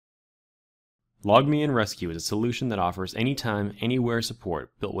LogMeIn Rescue is a solution that offers anytime, anywhere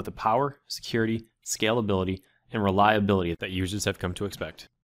support built with the power, security, scalability, and reliability that users have come to expect.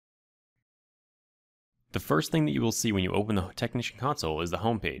 The first thing that you will see when you open the Technician console is the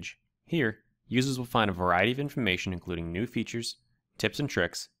home page. Here, users will find a variety of information including new features, tips and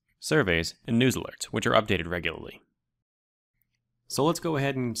tricks, surveys, and news alerts, which are updated regularly. So let's go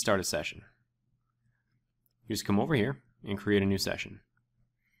ahead and start a session. You just come over here and create a new session.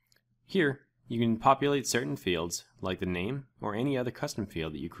 Here, you can populate certain fields like the name or any other custom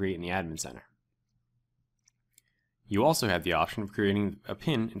field that you create in the Admin Center. You also have the option of creating a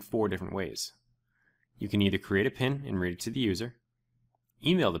pin in 4 different ways. You can either create a pin and read it to the user,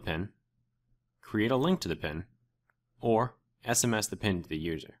 email the pin, create a link to the pin, or SMS the pin to the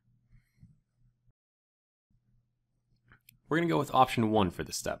user. We're going to go with option 1 for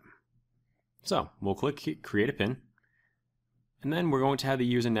this step. So we'll click Create a Pin, and then we're going to have the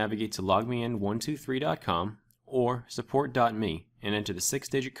user navigate to logmein123.com or support.me and enter the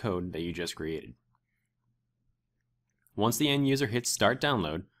 6-digit code that you just created. Once the end user hits Start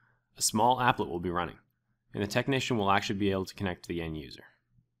Download, a small applet will be running, and the technician will actually be able to connect to the end user.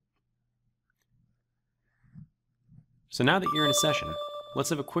 So now that you're in a session, let's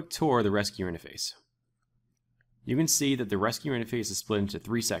have a quick tour of the rescue interface. You can see that the rescue interface is split into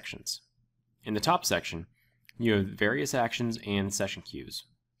 3 sections. In the top section, you have various actions and session queues.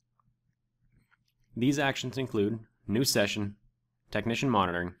 These actions include New Session, Technician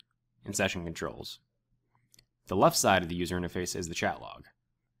Monitoring, and Session Controls. The left side of the user interface is the chat log.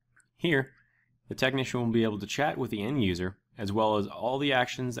 Here, the technician will be able to chat with the end user, as well as all the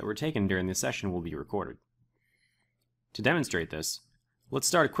actions that were taken during the session will be recorded. To demonstrate this, let's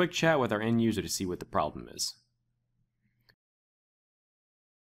start a quick chat with our end user to see what the problem is.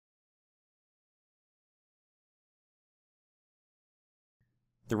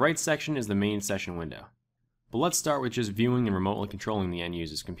 The right section is the main session window, but let's start with just viewing and remotely controlling the end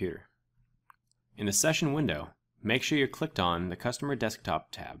user's computer. In the session window, make sure you're clicked on the Customer Desktop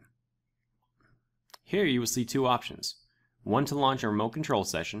tab. Here you will see 2 options, one to launch a remote control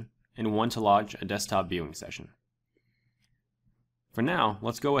session and one to launch a desktop viewing session. For now,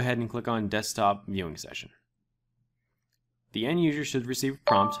 let's go ahead and click on Desktop Viewing Session. The end user should receive a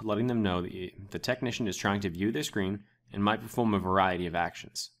prompt letting them know that the technician is trying to view their screen and might perform a variety of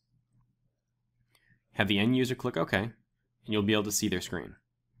actions. Have the end user click OK, and you'll be able to see their screen.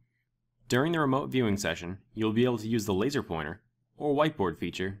 During the remote viewing session, you'll be able to use the laser pointer or whiteboard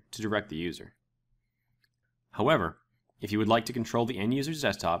feature to direct the user. However, if you would like to control the end user's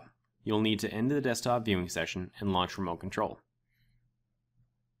desktop, you'll need to end the desktop viewing session and launch remote control.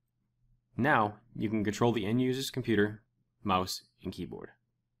 Now, you can control the end user's computer, mouse, and keyboard.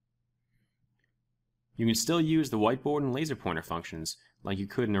 You can still use the whiteboard and laser pointer functions like you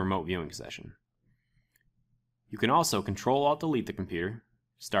could in a remote viewing session. You can also Control-Alt-Delete the computer,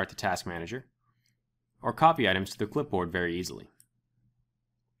 start the task manager, or copy items to the clipboard very easily.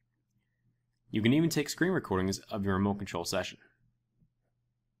 You can even take screen recordings of your remote control session.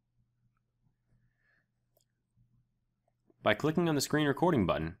 By clicking on the screen recording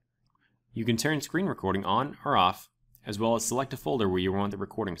button, you can turn screen recording on or off, as well as select a folder where you want the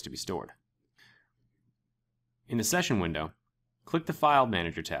recordings to be stored. In the session window, click the File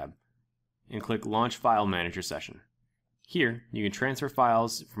Manager tab and click Launch File Manager Session. Here, you can transfer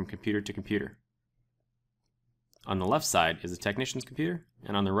files from computer to computer. On the left side is the technician's computer,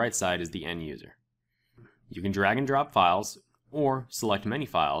 and on the right side is the end user. You can drag and drop files, or select many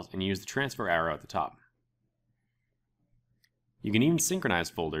files and use the transfer arrow at the top. You can even synchronize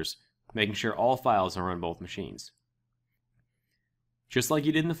folders, making sure all files are on both machines. Just like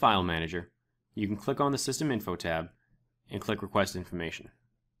you did in the File Manager, you can click on the System Info tab and click Request Information.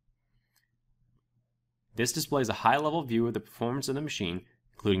 This displays a high-level view of the performance of the machine,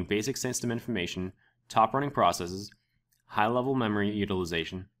 including basic system information, top running processes, high-level memory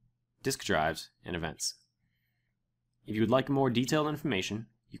utilization, disk drives, and events. If you would like more detailed information,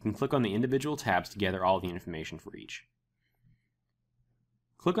 you can click on the individual tabs to gather all the information for each.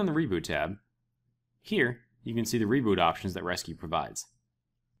 Click on the Reboot tab. Here, you can see the reboot options that Rescue provides.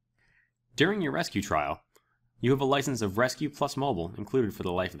 During your Rescue trial, you have a license of Rescue Plus Mobile included for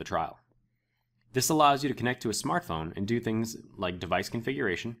the life of the trial. This allows you to connect to a smartphone and do things like device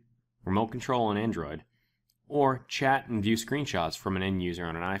configuration, remote control on Android, or chat and view screenshots from an end user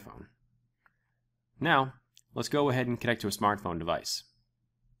on an iPhone. Now, let's go ahead and connect to a smartphone device.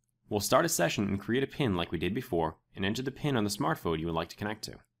 We'll start a session and create a pin like we did before and enter the pin on the smartphone you would like to connect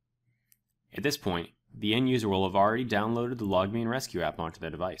to. At this point, the end user will have already downloaded the LogMeIn Rescue app onto their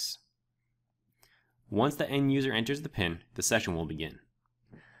device. Once the end user enters the pin, the session will begin.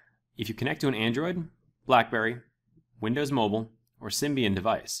 If you connect to an Android, BlackBerry, Windows Mobile, or Symbian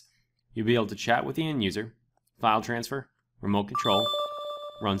device, you'll be able to chat with the end user, file transfer, remote control,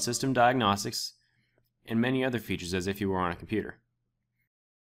 run system diagnostics, and many other features as if you were on a computer.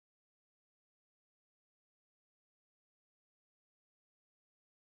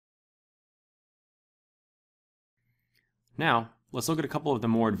 Now, let's look at a couple of the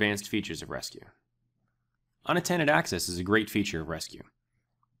more advanced features of Rescue. Unattended access is a great feature of Rescue.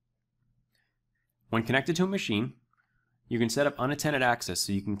 When connected to a machine, you can set up unattended access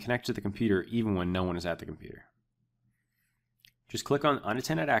so you can connect to the computer even when no one is at the computer. Just click on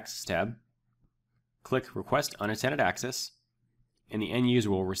Unattended Access tab, click Request Unattended Access, and the end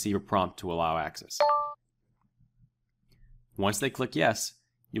user will receive a prompt to allow access. Once they click Yes,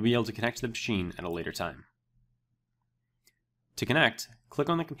 you'll be able to connect to the machine at a later time. To connect, click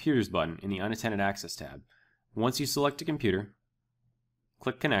on the Computers button in the Unattended Access tab. Once you select a computer,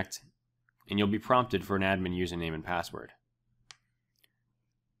 click Connect, and you'll be prompted for an admin username and password.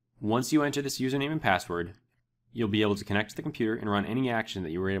 Once you enter this username and password, you'll be able to connect to the computer and run any action that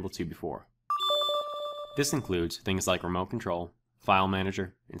you were able to before. This includes things like remote control, file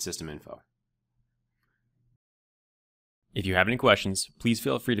manager, and system info. If you have any questions, please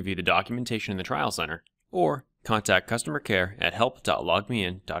feel free to view the documentation in the Trial Center or contact customer care at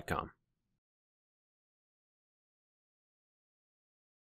help.logmein.com.